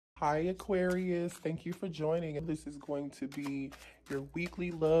Hi, Aquarius. Thank you for joining. This is going to be your weekly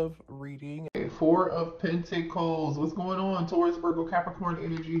love reading. Four of Pentacles. What's going on? Taurus, Virgo, Capricorn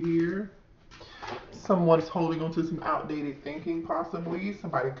energy here. Someone's holding on to some outdated thinking, possibly.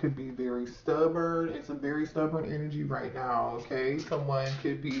 Somebody could be very stubborn. It's a very stubborn energy right now, okay? Someone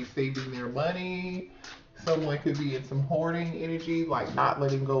could be saving their money. Someone could be in some hoarding energy, like not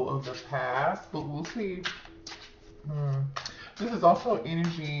letting go of the past, but we'll see. This is also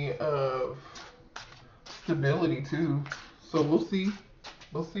energy of stability too. So we'll see.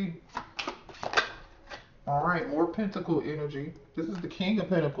 We'll see. All right, more Pentacle energy. This is the King of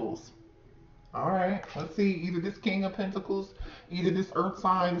Pentacles. All right, let's see. Either this King of Pentacles, either this Earth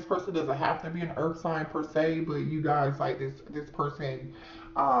sign. This person doesn't have to be an Earth sign per se, but you guys, like this person,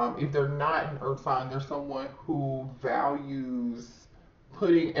 if they're not an Earth sign, they're someone who values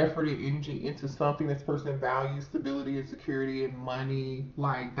putting effort and energy into something. This person values stability and security and money.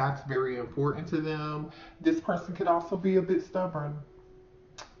 Like, that's very important to them. This person could also be a bit stubborn.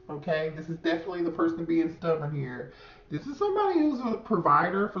 Okay, this is definitely the person being stubborn here. This is somebody who's a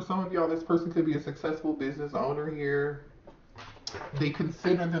provider. For some of y'all, this person could be a successful business owner here. They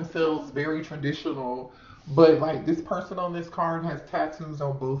consider themselves very traditional, but like this person on this card has tattoos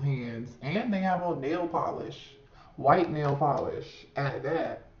on both hands, and they have on nail polish. White nail polish at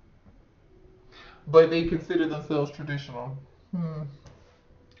that. But they consider themselves traditional. I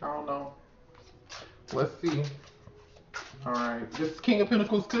don't know. Let's see. Alright. This King of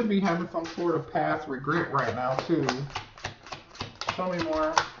Pentacles could be having some sort of past regret right now, too. Show me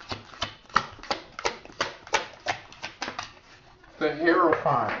more. The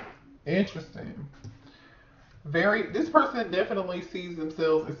Hierophant. Interesting. This person definitely sees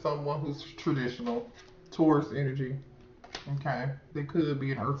themselves as someone who's traditional. Taurus energy. Okay. They could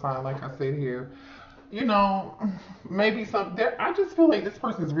be an earth sign, like I said here. You know, maybe I just feel like this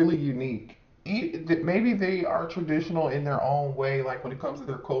person is really unique. Maybe they are traditional in their own way, like when it comes to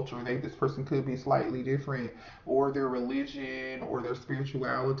their culture. This person could be slightly different, or their religion, or their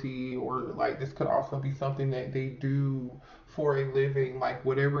spirituality, or like this could also be something that they do for a living, like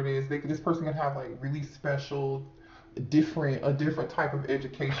whatever it is. This person could have like really special a different type of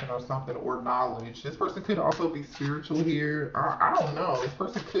education or something, or knowledge. This person could also be spiritual here. I don't know. This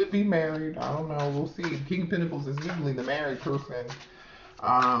person could be married. I don't know. We'll see. King of Pentacles is usually the married person.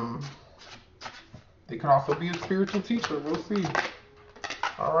 They could also be a spiritual teacher. We'll see.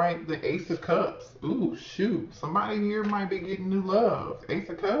 All right, the Ace of Cups. Ooh, shoot. Somebody here might be getting new love. Ace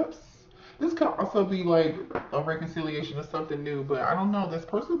of Cups. This could also be like a reconciliation of something new, but I don't know. This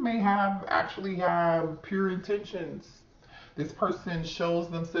person may actually have pure intentions. This person shows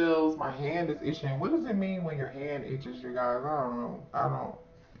themselves, my hand is itching. What does it mean when your hand itches, you guys? I don't know.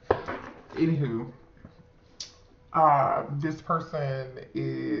 Anywho, this person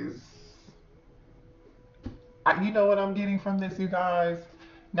is, you know what I'm getting from this, you guys?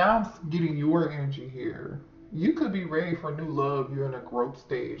 Now I'm getting your energy here. You could be ready for new love. You're in a growth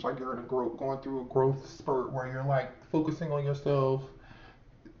stage, like you're going through a growth spurt where you're like focusing on yourself,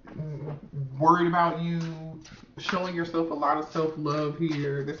 worried about you, showing yourself a lot of self-love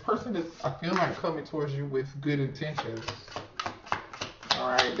here. This person is, I feel like, coming towards you with good intentions. All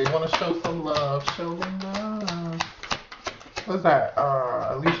right, they want to show some love. Show them love. What's that?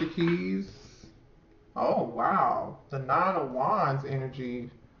 Alicia Keys. Oh, wow. The Nine of Wands energy.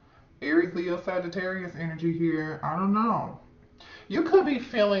 Aries, Leo, Sagittarius energy here. I don't know. You could be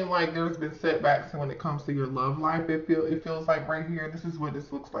feeling like there's been setbacks when it comes to your love life. It feels like right here, this is what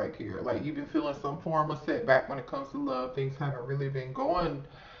this looks like here. Like you've been feeling some form of setback when it comes to love. Things haven't really been going.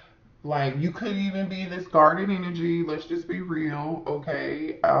 Like you could even be this guarded energy. Let's just be real,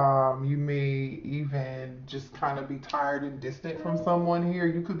 okay? You may even just kind of be tired and distant from someone here.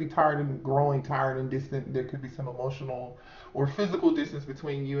 You could be growing tired and distant. There could be some emotional or physical distance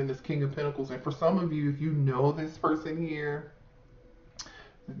between you and this King of Pentacles. And for some of you, if you know this person here,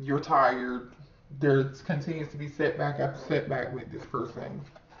 you're tired. There continues to be setback after setback with this person.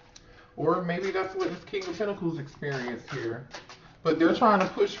 Or maybe that's what this King of Pentacles experienced here. But they're trying to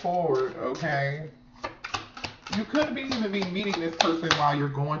push forward, okay? You could even be meeting this person while you're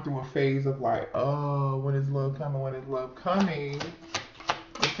going through a phase of like, oh, when is love coming? When is love coming?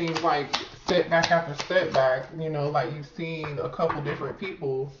 It seems like setback after setback, you know, like you've seen a couple different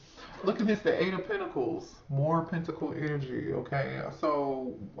people. Look at this, the Eight of Pentacles. More Pentacle energy, okay?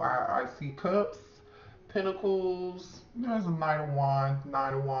 So I see Cups, Pentacles. There's a Nine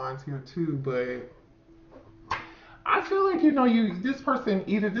of Wands here too, but I feel like, you know, this person,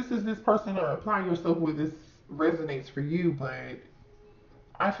 either this is this person or apply yourself with this resonates for you, but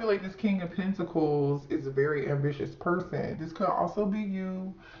I feel like this King of Pentacles is a very ambitious person. This could also be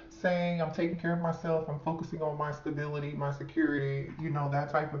you. saying I'm taking care of myself, I'm focusing on my stability, my security, you know, that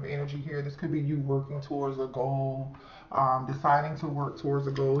type of energy here. This could be you working towards a goal, deciding to work towards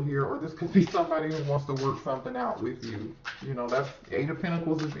a goal here, or this could be somebody who wants to work something out with you. You know, that's Eight of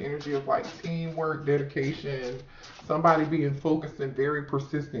Pentacles is the energy of like teamwork, dedication, somebody being focused and very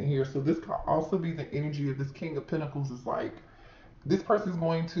persistent here. So this could also be the energy of this King of Pentacles is like, this person is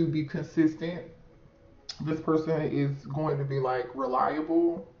going to be consistent. This person is going to be like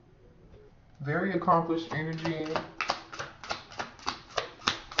reliable, very accomplished energy.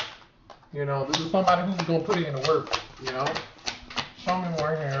 You know, this is somebody who's going to put in the work, you know. Show me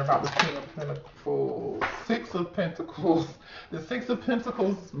more here about the King of Pentacles. Six of Pentacles. The Six of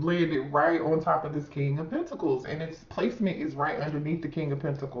Pentacles landed right on top of this King of Pentacles. And its placement is right underneath the King of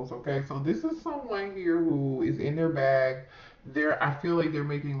Pentacles, okay? So this is someone here who is in their bag. I feel like they're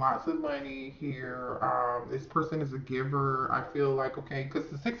making lots of money here. This person is a giver. I feel like, okay, because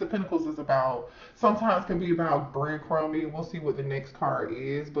the Six of Pentacles is about, sometimes can be about breadcrumbing. We'll see what the next card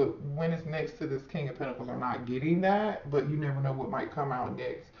is, but when it's next to this King of Pentacles, I'm not getting that, but you never know what might come out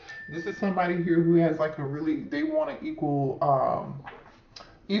next. This is somebody here who has like a really, they want an equal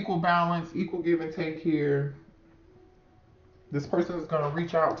balance, equal give and take here. This person is going to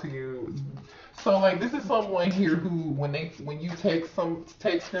reach out to you. So like this is someone here who when you text them,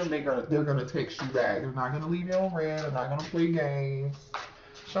 they're gonna text you back. They're not gonna leave you on red. They're not gonna play games.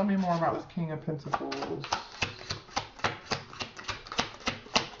 Show me more about this King of Pentacles.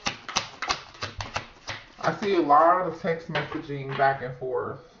 I see a lot of text messaging back and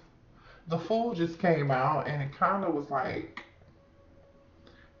forth. The Fool just came out and it kind of was like,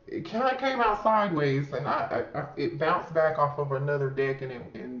 it kind of came out sideways, and it bounced back off of another deck,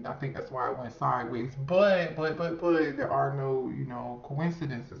 and I think that's why it went sideways. But there are no, you know,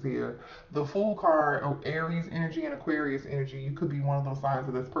 coincidences here. The Fool card, Aries energy and Aquarius energy, you could be one of those signs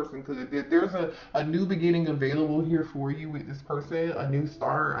of this person, because there's a new beginning available here for you with this person, a new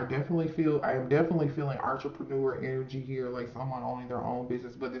start. I am definitely feeling entrepreneur energy here, like someone owning their own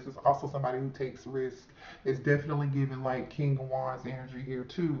business, but this is also somebody who takes risk. It's definitely giving like King of Wands energy here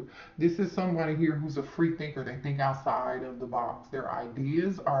too. This is somebody here who's a free thinker. They think outside of the box. Their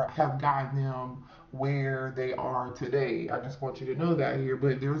ideas have gotten them where they are today. I just want you to know that here.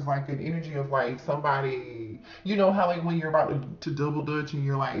 But there's like an energy of like somebody, you know how like when you're about to double dutch and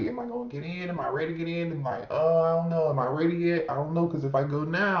you're like, am I going to get in? Am I ready to get in? And like, oh, I don't know. Am I ready yet? I don't know, because if I go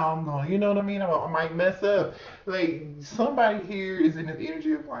now, I'm going, you know what I mean? I might mess up. Like somebody here is in this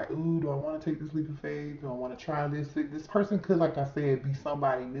energy of like, ooh, do I want to take this leap of faith? Do I want to try this? This person could, like I said, be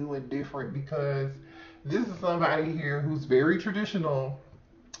somebody new and different, because this is somebody here who's very traditional.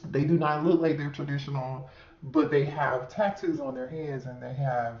 They do not look like they're traditional, but they have tattoos on their hands and they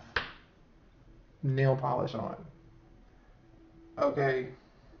have nail polish on. Okay,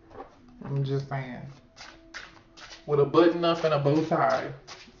 I'm just saying. With a button up and a bow tie.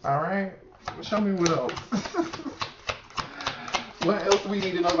 Alright? Show me what else. What else we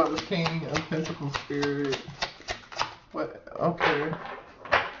need to know about this King of Pentacles spirit? What? Okay.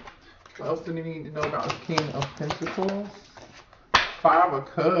 What else do we need to know about this King of Pentacles? Five of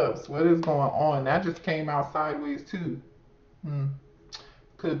Cups. What is going on? That just came out sideways too.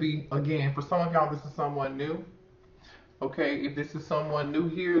 Could be, again, for some of y'all, this is someone new. Okay, if this is someone new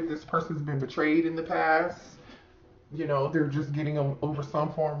here, this person's been betrayed in the past. You know, they're just getting over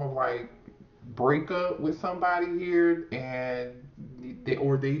some form of like breakup with somebody here, and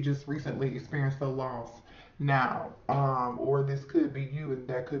they just recently experienced a loss. Now, or this could be you, and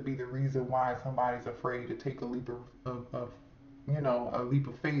that could be the reason why somebody's afraid to take a leap a leap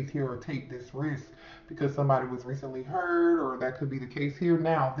of faith here, or take this risk, because somebody was recently hurt, or that could be the case here.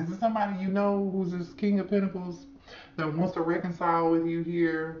 Now, this is somebody you know who's this King of Pentacles that wants to reconcile with you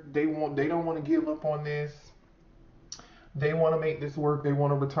here. They don't want to give up on this. They want to make this work. They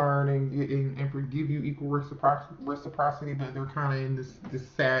want to return and give you equal reciprocity, but they're kind of in this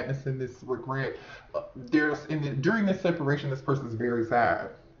sadness and this regret. During this separation, this person's very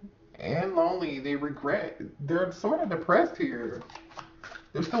sad and lonely. They regret. They're sort of depressed here.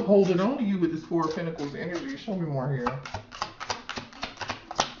 They're still holding on to you with this Four of Pentacles energy. Show me more here.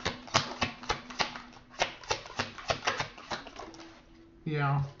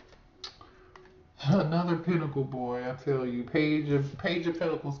 Yeah. Another Pentacle boy, I tell you. Page of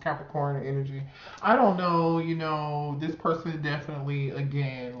Pentacles, Capricorn energy. I don't know, you know, this person definitely,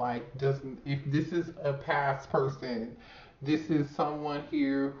 again, like, doesn't, if this is a past person, this is someone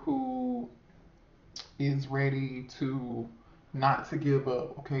here who is ready to not to give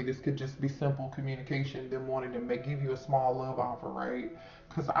up. Okay, this could just be simple communication, them wanting to give you a small love offer, right?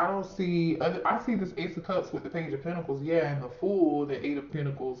 Because I don't see, I see this Ace of Cups with the Page of Pentacles, yeah, and the Fool, the Eight of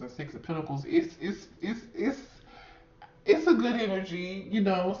Pentacles, and Six of Pentacles. It's a good energy, you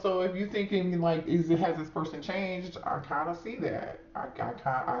know. So if you're thinking like, has this person changed? I kind of see that.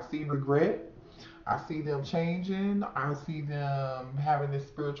 I see regret. I see them changing. I see them having this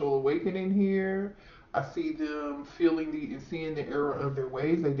spiritual awakening here. I see them feeling and seeing the error of their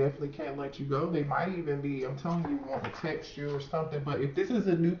ways. They definitely can't let you go. They might even be, I'm telling you, want to text you or something. But if this is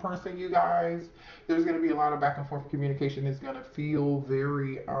a new person, you guys, there's going to be a lot of back and forth communication. It's going to feel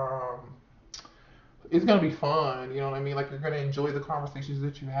very, it's going to be fun. You know what I mean? Like, you're going to enjoy the conversations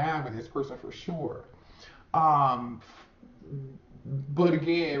that you have with this person for sure. Um, but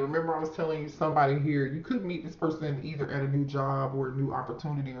again, remember I was telling you somebody here, you could meet this person either at a new job or a new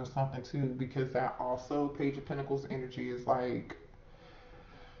opportunity or something too, because that also, Page of Pentacles energy is like,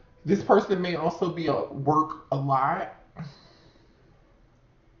 this person may also be at work a lot.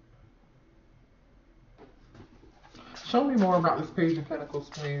 Show me more about this Page of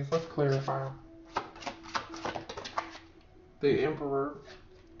Pentacles, please. Let's clarify. The Emperor.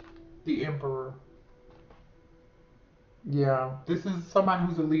 The Emperor. Yeah, this is somebody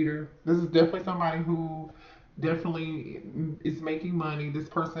who's a leader. This is definitely somebody who definitely is making money. This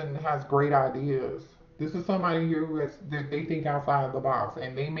person has great ideas. This is somebody here who has, that they think outside the box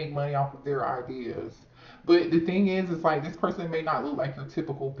and they make money off of their ideas. But the thing is like, this person may not look like your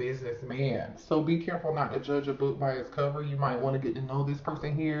typical businessman. So be careful not to judge a book by its cover. You might want to get to know this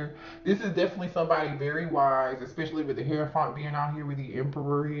person here. This is definitely somebody very wise, especially with the Hierophant being out here with the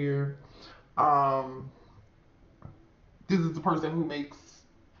Emperor here. Um, this is the person who makes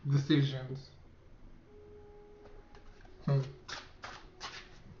decisions.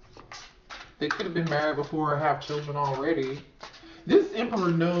 They could have been married before or have children already. This Emperor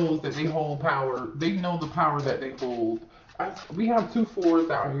knows that they hold power. They know the power that they hold. We have 2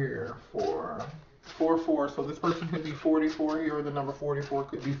 4s out here. 4. So this person could be 44 here, or the number 44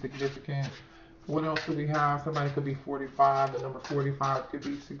 could be significant. What else do we have? Somebody could be 45. The number 45 could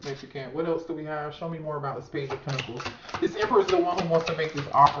be significant. What else do we have? Show me more about this Page of Pentacles. This Emperor is the one who wants to make this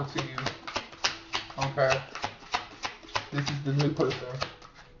offer to you. Okay. This is the new person.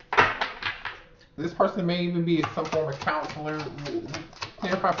 This person may even be some form of counselor.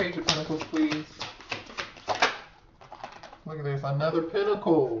 Clarify Page of Pentacles, please. Look at this. Another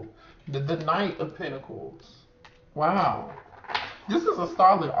Pentacle. The Knight of Pentacles. Wow. This is a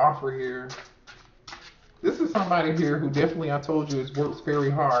solid offer here. This is somebody here who definitely, I told you, works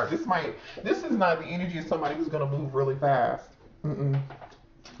very hard. This is not the energy of somebody who's going to move really fast.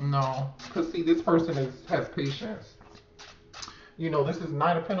 No. Because, see, this person has patience. You know, this is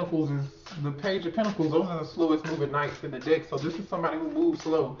Knight of Pentacles, is the Page of Pentacles. Those are the slowest moving knights in the deck. So this is somebody who moves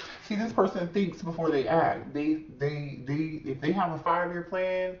slow. See, this person thinks before they act. If they have a 5-year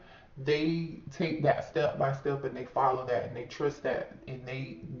plan, they take that step by step and they follow that and they trust that, and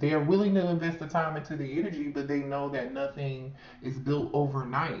they are willing to invest the time into the energy, but they know that nothing is built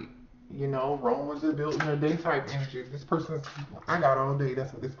overnight. You know, Rome wasn't built in a day type energy. This person's, I got all day.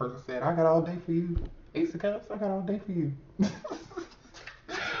 That's what this person said. I got all day for you. Ace of Cups, I got all day for you.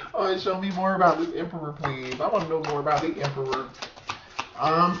 All right, show me more about this Emperor, please. I want to know more about the Emperor.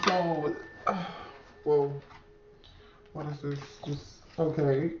 Whoa. What is this? Just,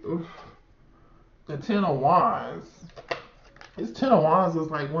 okay. Oof. The 10 of Wands. This 10 of Wands is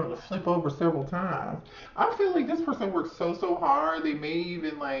like wanting to flip over several times. I feel like this person works so hard. They may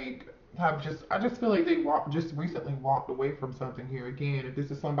even like have I just feel like they just recently walked away from something here. Again, if this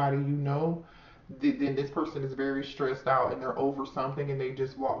is somebody you know, then this person is very stressed out and they're over something and they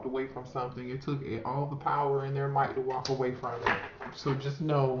just walked away from something. It took all the power in their might to walk away from it. So just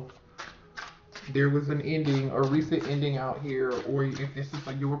know there was an ending, a recent ending out here, or if this is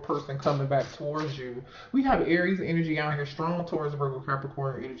like your person coming back towards you. We have Aries energy out here, strong Taurus, Virgo,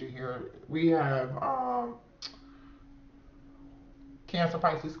 Capricorn energy here. We have Cancer,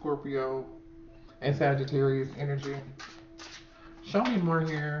 Pisces, Scorpio, and Sagittarius energy. Show me more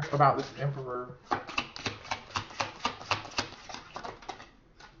here about this Emperor.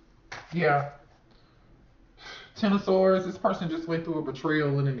 Yeah. 10 of Swords, this person just went through a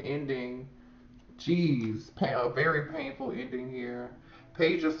betrayal and an ending. Jeez, a very painful ending here.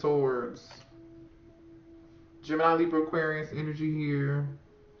 Page of Swords. Gemini, Libra, Aquarius energy here.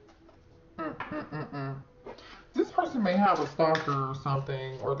 This person may have a stalker or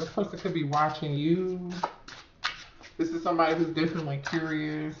something, or this person could be watching you. This is somebody who's definitely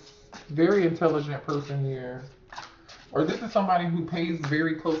curious. Very intelligent person here. Or this is somebody who pays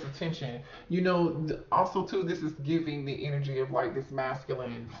very close attention. You know, also too, this is giving the energy of like this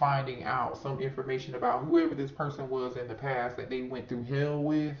masculine finding out some information about whoever this person was in the past that they went through hell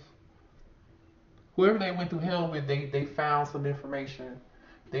with. Whoever they went through hell with, they found some information.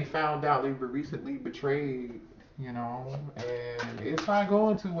 They found out they were recently betrayed, you know, and it's not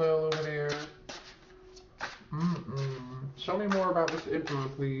going too well over there. Show me more about this Emperor,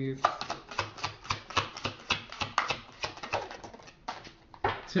 please.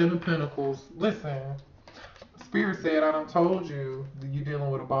 Ten of Pentacles. Listen, Spirit said, I done told you that you're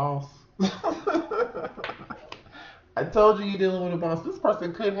dealing with a boss. I told you you're dealing with a boss. This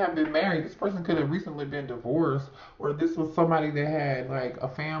person could have been married. This person could have recently been divorced. Or this was somebody that had like a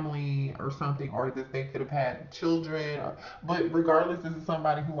family or something. Or that they could have had children. But regardless, this is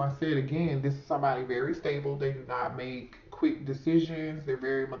somebody who, I said again, this is somebody very stable. They do not make quick decisions. They're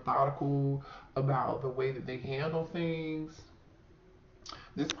very methodical about the way that they handle things.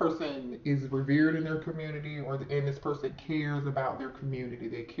 This person is revered in their community, and this person cares about their community.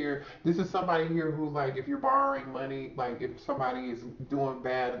 They care. This is somebody here who, like, if you're borrowing money, like if somebody is doing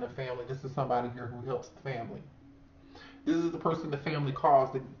bad in the family, this is somebody here who helps the family. This is the person the family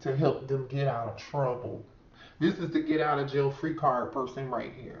calls to help them get out of trouble. This is the get out of jail free card person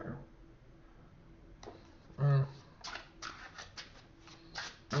right here.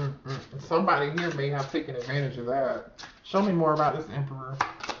 Somebody here may have taken advantage of that. Show me more about this Emperor.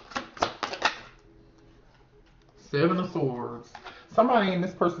 Seven of Swords. Somebody in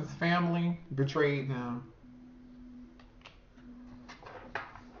this person's family betrayed them.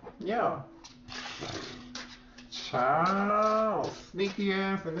 Yeah. Child. Sneaky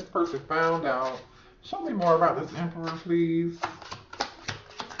ass, and this person found out. Show me more about this Emperor, please.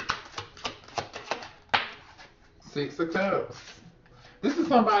 Six of Cups. This is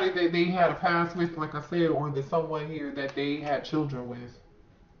somebody that they had a past with, like I said, or there's someone here that they had children with.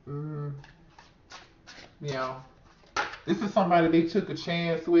 Yeah. This is somebody they took a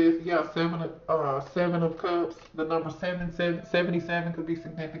chance with. Yeah, seven of Cups. The number 77 could be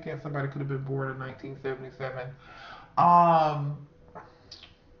significant. Somebody could have been born in 1977.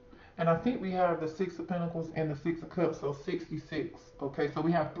 And I think we have the Six of Pentacles and the Six of Cups, so 66. Okay, so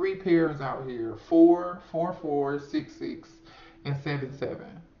we have three pairs out here: 4, 4, 4, 6, 6. And 7, 7.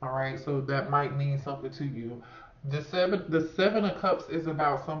 All right, so that might mean something to you. The Seven of Cups is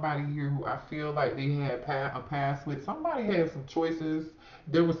about somebody here who I feel like they had a past with. Somebody had some choices.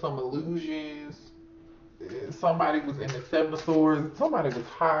 There was some illusions. Somebody was in the Seven of Swords. Somebody was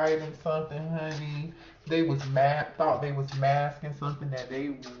hiding something, honey. They was thought they was masking something that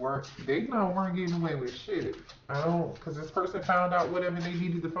they weren't getting away with shit. Because this person found out whatever they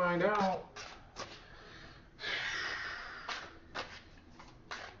needed to find out.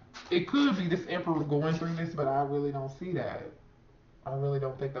 It could be this Emperor going through this, but I really don't see that. I really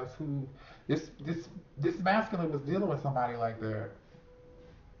don't think that's who this masculine was dealing with, somebody like that.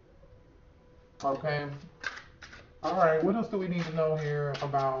 Okay. All right. What else do we need to know here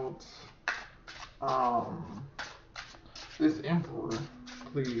about this Emperor,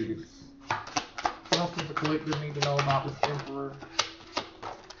 please? What else does the collective need to know about this Emperor?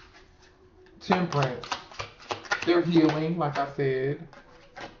 Temperance. They're healing, like I said.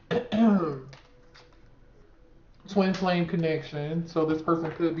 Twin flame connection. So this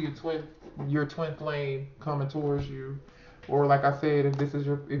person could be your twin flame coming towards you. Or like I said, if this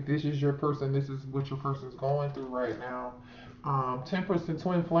is your person, this is what your person's going through right now. Temperance and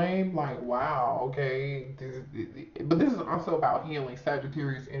twin flame, like wow, okay. But this is also about healing.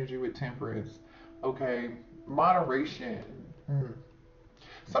 Sagittarius energy with temperance. Okay. Moderation.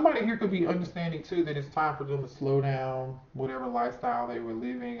 Somebody here could be understanding too that it's time for them to slow down whatever lifestyle they were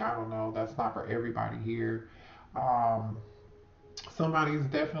living. I don't know. That's not for everybody here. Somebody is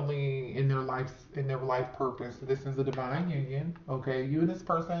definitely in their life purpose. This is a divine union. Okay, you and this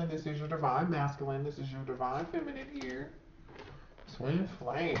person, this is your divine masculine, this is your divine feminine here. Twin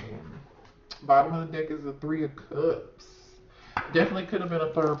flame. Bottom of the deck is the Three of Cups. Definitely could have been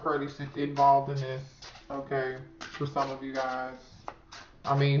a third party involved in this. Okay, for some of you guys.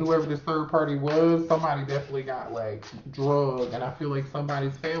 I mean, whoever this third party was, somebody definitely got like drugged, and I feel like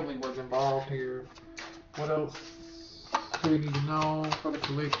somebody's family was involved here. What else do we need to know for the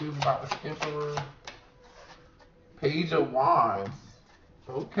collective about this Emperor? Page of Wands.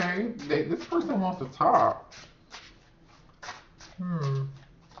 Okay, this person wants to talk.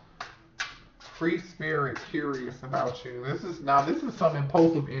 Free spirit, curious about you. This is some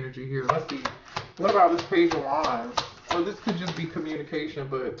impulsive energy here. Let's see. What about this Page of Wands? Or this could just be communication,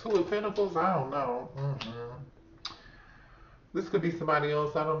 but Two of Pentacles, I don't know. This could be somebody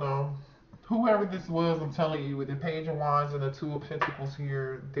else, I don't know. Whoever this was, I'm telling you, with the Page of Wands and the Two of Pentacles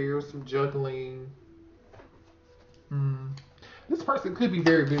here, there's some juggling. This person could be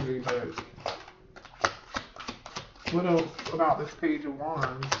very busy, but what else about this Page of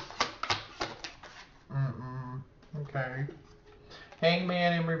Wands? Okay.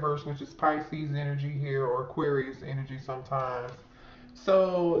 Hangman in reverse, which is Pisces energy here, or Aquarius energy sometimes.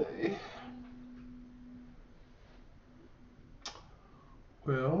 So,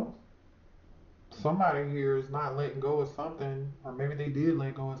 well, somebody here is not letting go of something, or maybe they did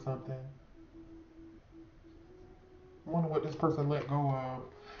let go of something. I wonder what this person let go of.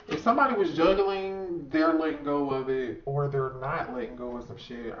 If somebody was juggling, they're letting go of it, or they're not letting go of some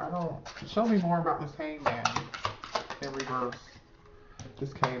shit. I don't. Show me more about this Hangman in reverse.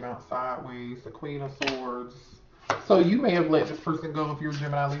 This came out sideways. The Queen of Swords. So you may have let this person go if you're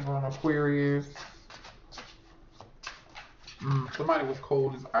Gemini, Libra, and Aquarius. Somebody was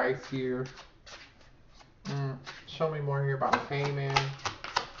cold as ice here. Show me more here about the Hangman.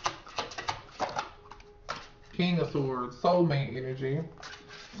 King of Swords, soulmate energy.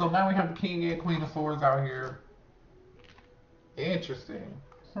 So now we have the King and Queen of Swords out here. Interesting.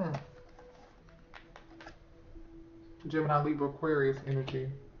 Gemini, Libra, Aquarius energy.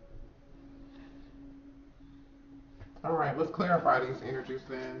 All right, let's clarify these energies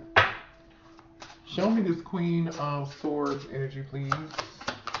then. Show me this Queen of Swords energy, please.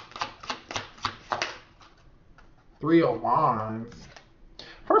 Three of Wands.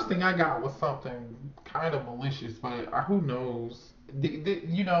 First thing I got was something kind of malicious, but who knows?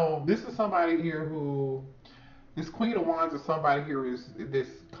 You know, this is somebody here who, this Queen of Wands is somebody here who is this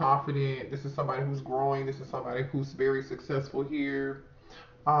confident. This is somebody who's growing. This is somebody who's very successful here.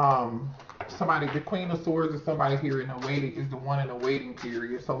 The Queen of Swords is somebody here in a waiting, is the one in a waiting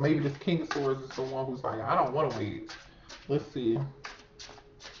period. So maybe this King of Swords is the one who's like, I don't want to wait. Let's see.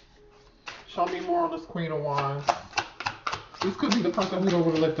 Show me more on this Queen of Wands. This could be the person who don't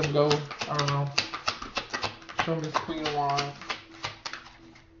want to let them go. I don't know. Show me this Queen of Wands.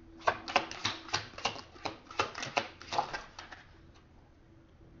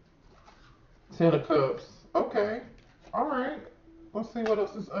 Ten of Cups. Okay. All right. Let's see what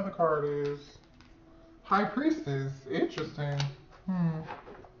else this other card is. High Priestess. Interesting.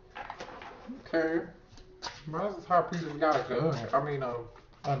 Okay. Why does this High Priestess got a gun? I mean,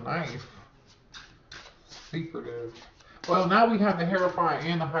 a knife. Secretive. Well, now we have the Hierophant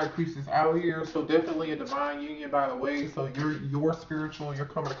and the High Priestess out here, so definitely a divine union, by the way. So you're spiritual, you're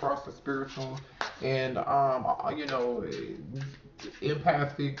coming across the spiritual, and you know,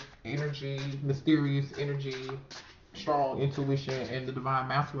 empathic energy, mysterious energy, strong intuition, and the divine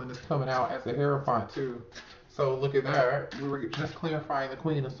masculine is coming out as a Hierophant too. So look at that. We were just clarifying the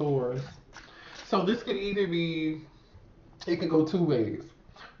Queen of Swords. So this could either be, it could go two ways.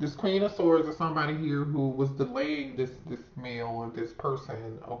 This Queen of Swords is somebody here who was delaying this male or this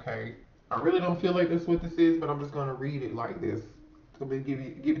person, okay? I really don't feel like this is what this is, but I'm just going to read it like this. So I'm going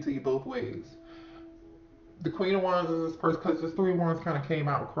to give it to you both ways. The Queen of Wands is this person, because this Three of Wands kind of came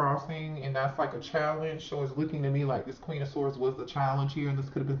out crossing, and that's like a challenge. So it's looking to me like this Queen of Swords was the challenge here, and this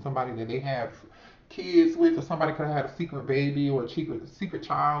could have been somebody that they have kids with, or somebody could have had a secret baby, or a secret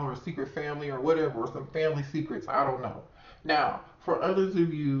child, or a secret family, or whatever, or some family secrets. I don't know. Now, for others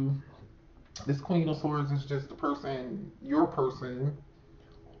of you, this Queen of Swords is just the person, your person,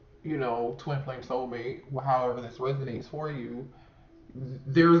 you know, twin flame soulmate, however this resonates for you.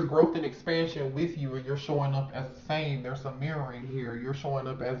 There's growth and expansion with you, and you're showing up as the same. There's some mirroring here. You're showing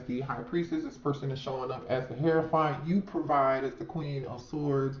up as the High Priestess. This person is showing up as the Hierophant. You provide, as the Queen of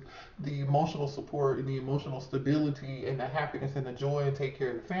Swords, the emotional support and the emotional stability and the happiness and the joy, and take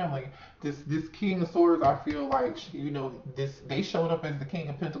care of the family. This King of Swords, I feel like, you know, they showed up as the King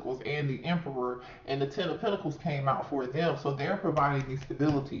of Pentacles and the Emperor, and the Ten of Pentacles came out for them. So they're providing the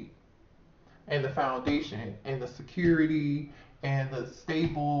stability and the foundation and the security and the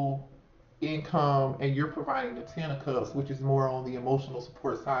stable income, and you're providing the Ten of Cups, which is more on the emotional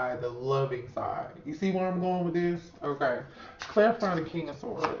support side, the loving side. You see where I'm going with this? Okay. Clarify the King of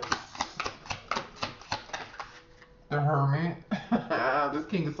Swords. The Hermit. This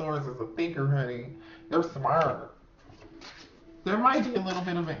King of Swords is a thinker, honey. They're smart. There might be a little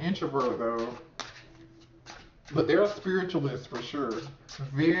bit of an introvert, though. But they're a spiritualist for sure.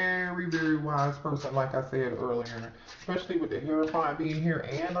 Very, very wise person, like I said earlier. Especially with the Hierophant being here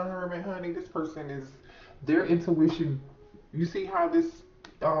and the Hermit, honey. This person is, their intuition. You see how this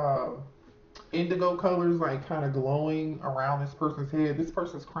indigo colors like kind of glowing around this person's head? This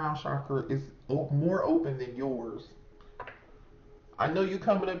person's crown chakra is more open than yours. I know you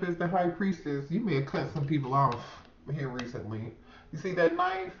coming up as the High Priestess. You may have cut some people off here recently. You see that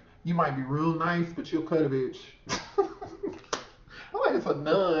knife? You might be real nice, but you'll cut a bitch. I like it's a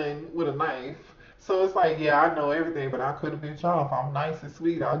nun with a knife. So it's like, yeah, I know everything, but I cut a bitch off. I'm nice and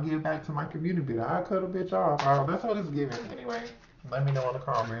sweet. I'll give back to my community. I cut a bitch off. That's what it's giving. Anyway, let me know in the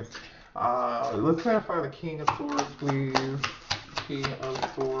comments. Let's clarify the King of Swords, please. King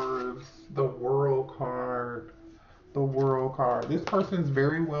of Swords. The World card. The World card. This person's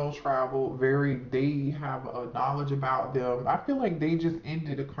very well traveled. They have a knowledge about them. I feel like they just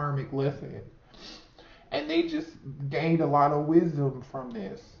ended a karmic lesson. And they just gained a lot of wisdom from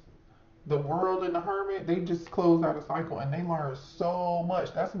this. The World and the Hermit, they just closed out a cycle and they learned so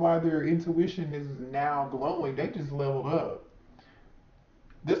much. That's why their intuition is now glowing. They just leveled up.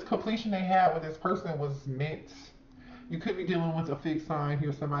 This completion they had with this person was meant. You could be dealing with a fixed sign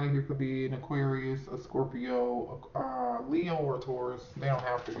here. Somebody here could be an Aquarius, a Scorpio, a Leo, or a Taurus. They don't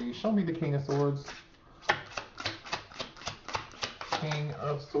have to be. Show me the King of Swords. King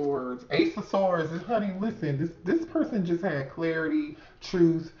of Swords. Ace of Swords. Honey, listen, this person just had clarity,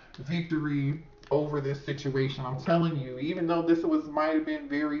 truth, victory over this situation. I'm telling you, even though this might have been a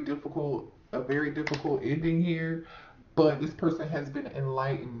very difficult ending here, but this person has been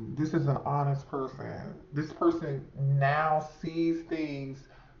enlightened. This is an honest person. This person now sees things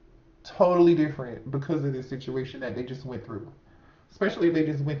totally different because of this situation that they just went through. Especially if they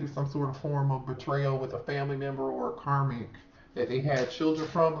just went through some sort of form of betrayal with a family member or a karmic that they had children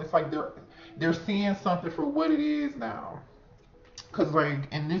from. It's like they're seeing something for what it is now. Cause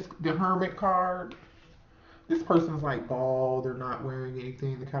like in the Hermit card, this person's like bald. They're not wearing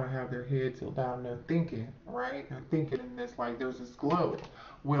anything. They kind of have their head tilt down. And they're thinking, right? They're thinking, and it's like there's this glow.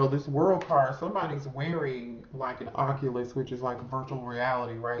 Well, this World card, somebody's wearing like an Oculus, which is like a virtual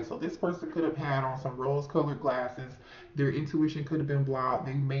reality, right? So this person could have had on some rose-colored glasses. Their intuition could have been blocked.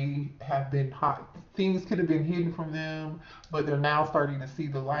 They may have been hot. Things could have been hidden from them, but they're now starting to see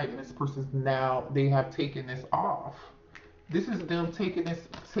the light. And this person's now, they have taken this off. This is them taking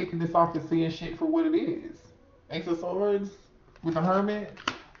this off and seeing shit for what it is. Ace of Swords with the Hermit.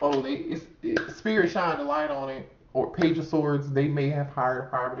 Oh, Spirit shined a light on it. Or Page of Swords, they may have hired a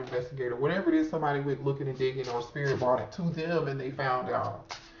private investigator. Whatever it is, somebody went looking and digging, or Spirit brought it to them and they found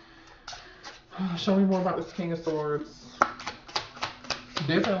out. Show me more about this King of Swords.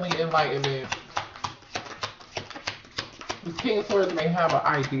 Definitely enlightenment. This King of Swords may have an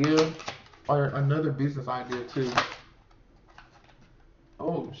idea or another business idea too.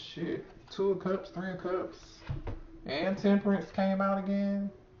 Oh shit. 2 of Cups, 3 of Cups. And Temperance came out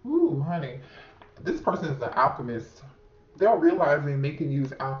again. Ooh, honey. This person is an alchemist. They're realizing they can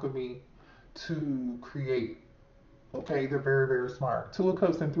use alchemy to create. Okay, they're very, very smart. 2 of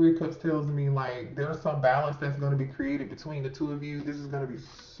Cups and 3 of Cups tells me like there's some balance that's going to be created between the two of you. This is going to be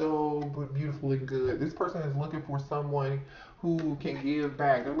so beautiful and good. This person is looking for someone who can give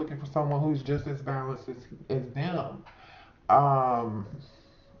back. They're looking for someone who's just as balanced as them.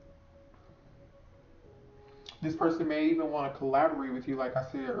 This person may even want to collaborate with you, like I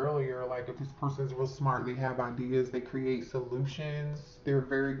said earlier. Like if this person's real smart, they have ideas, they create solutions. They're a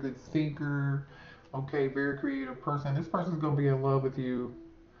very good thinker. Okay, very creative person. This person's gonna be in love with you.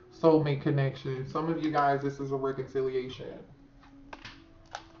 Soulmate connection. Some of you guys, this is a reconciliation.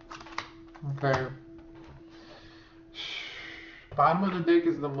 Okay. Bottom of the deck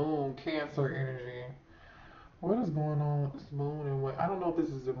is the Moon, Cancer energy. What is going on with this moon and what? I don't know if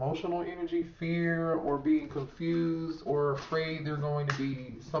this is emotional energy, fear, or being confused or afraid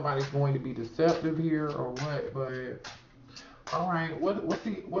somebody's going to be deceptive here or what, but all right, what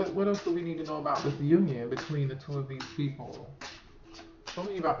else do we need to know about this union between the two of these people? Tell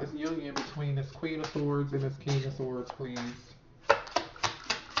me about this union between this Queen of Swords and this King of Swords, please.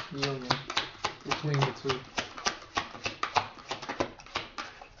 Union between the two.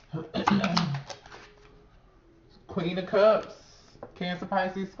 Queen of Cups, Cancer,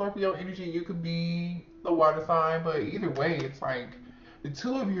 Pisces, Scorpio energy. You could be the water sign, but either way, it's like the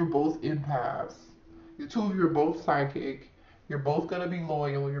two of you are both empaths. The two of you are both psychic. You're both going to be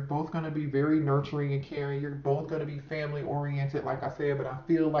loyal. You're both going to be very nurturing and caring. You're both going to be family oriented, like I said, but I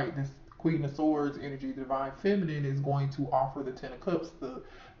feel like this Queen of Swords energy, the Divine Feminine, is going to offer the 10 of Cups, the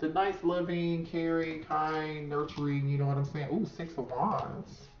nice, loving, caring, kind, nurturing, you know what I'm saying? Ooh, 6 of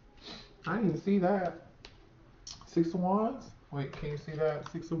Wands. I didn't even see that. 6 of Wands? Wait, can you see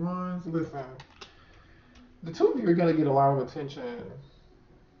that? 6 of Wands? Listen, the two of you are going to get a lot of attention.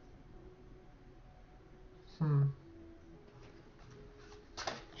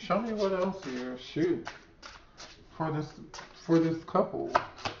 Show me what else here. Shoot. For this couple.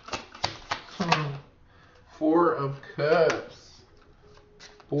 4 of Cups.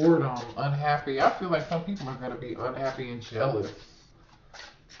 Boredom, unhappy. I feel like some people are going to be unhappy and jealous.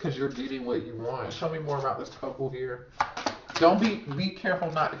 because you're getting what you want. Show me more about this couple here. Don't be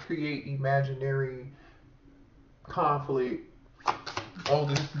careful not to create imaginary conflict. Oh,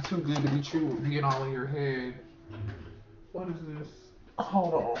 this is too good to be true. Being all in your head. What is this?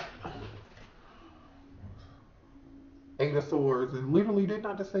 Hold on. Eight of Swords. And literally did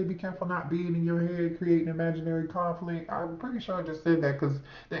not just say be careful not being in your head, creating imaginary conflict. I'm pretty sure I just said that because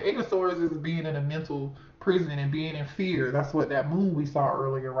the Eight of Swords is being in a mental prison and being in fear. That's what that moon we saw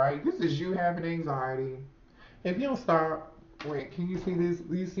earlier, right? This is you having anxiety. If you don't stop, wait, can you see this?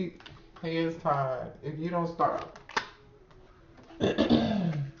 Do you see hands tied? If you don't stop.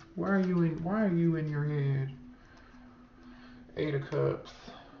 Why are you in your head? Eight of Cups.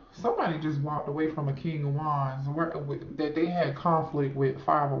 Somebody just walked away from a King of Wands that they had conflict with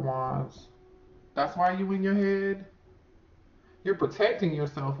Five of Wands. That's why you in your head? You're protecting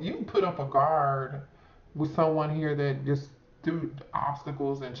yourself. You can put up a guard with someone here that just do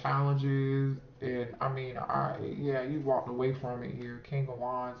obstacles and challenges. And I mean, yeah, you walked away from it here. King of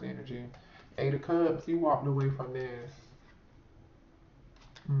Wands energy. Eight of Cups, you walked away from this.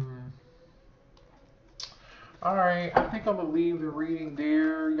 All right, I think I'm gonna leave the reading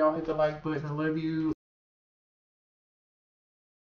there. Y'all hit the like button. I love you.